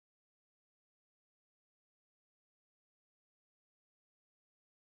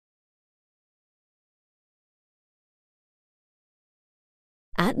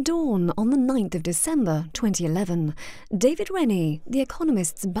At dawn on the 9th of December 2011, David Rennie, the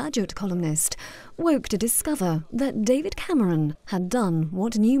Economist's budget columnist, woke to discover that David Cameron had done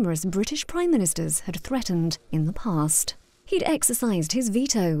what numerous British prime ministers had threatened in the past. He'd exercised his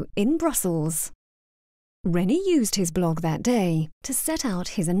veto in Brussels. Rennie used his blog that day to set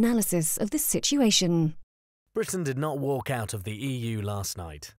out his analysis of the situation. Britain did not walk out of the EU last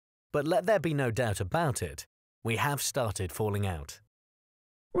night, but let there be no doubt about it, we have started falling out.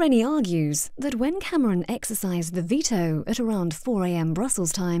 Rennie argues that when Cameron exercised the veto at around 4 a.m.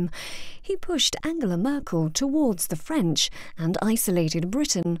 Brussels time, he pushed Angela Merkel towards the French and isolated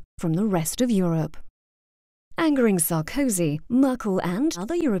Britain from the rest of Europe. Angering Sarkozy, Merkel and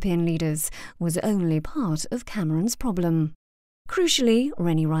other European leaders was only part of Cameron's problem. Crucially,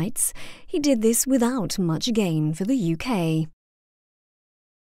 Rennie writes, he did this without much gain for the UK.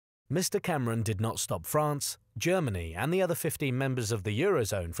 Mr. Cameron did not stop France, Germany and the other 15 members of the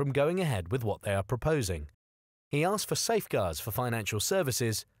Eurozone from going ahead with what they are proposing. He asked for safeguards for financial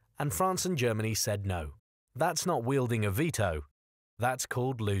services, and France and Germany said no. That's not wielding a veto. That's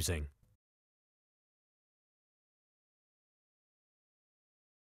called losing.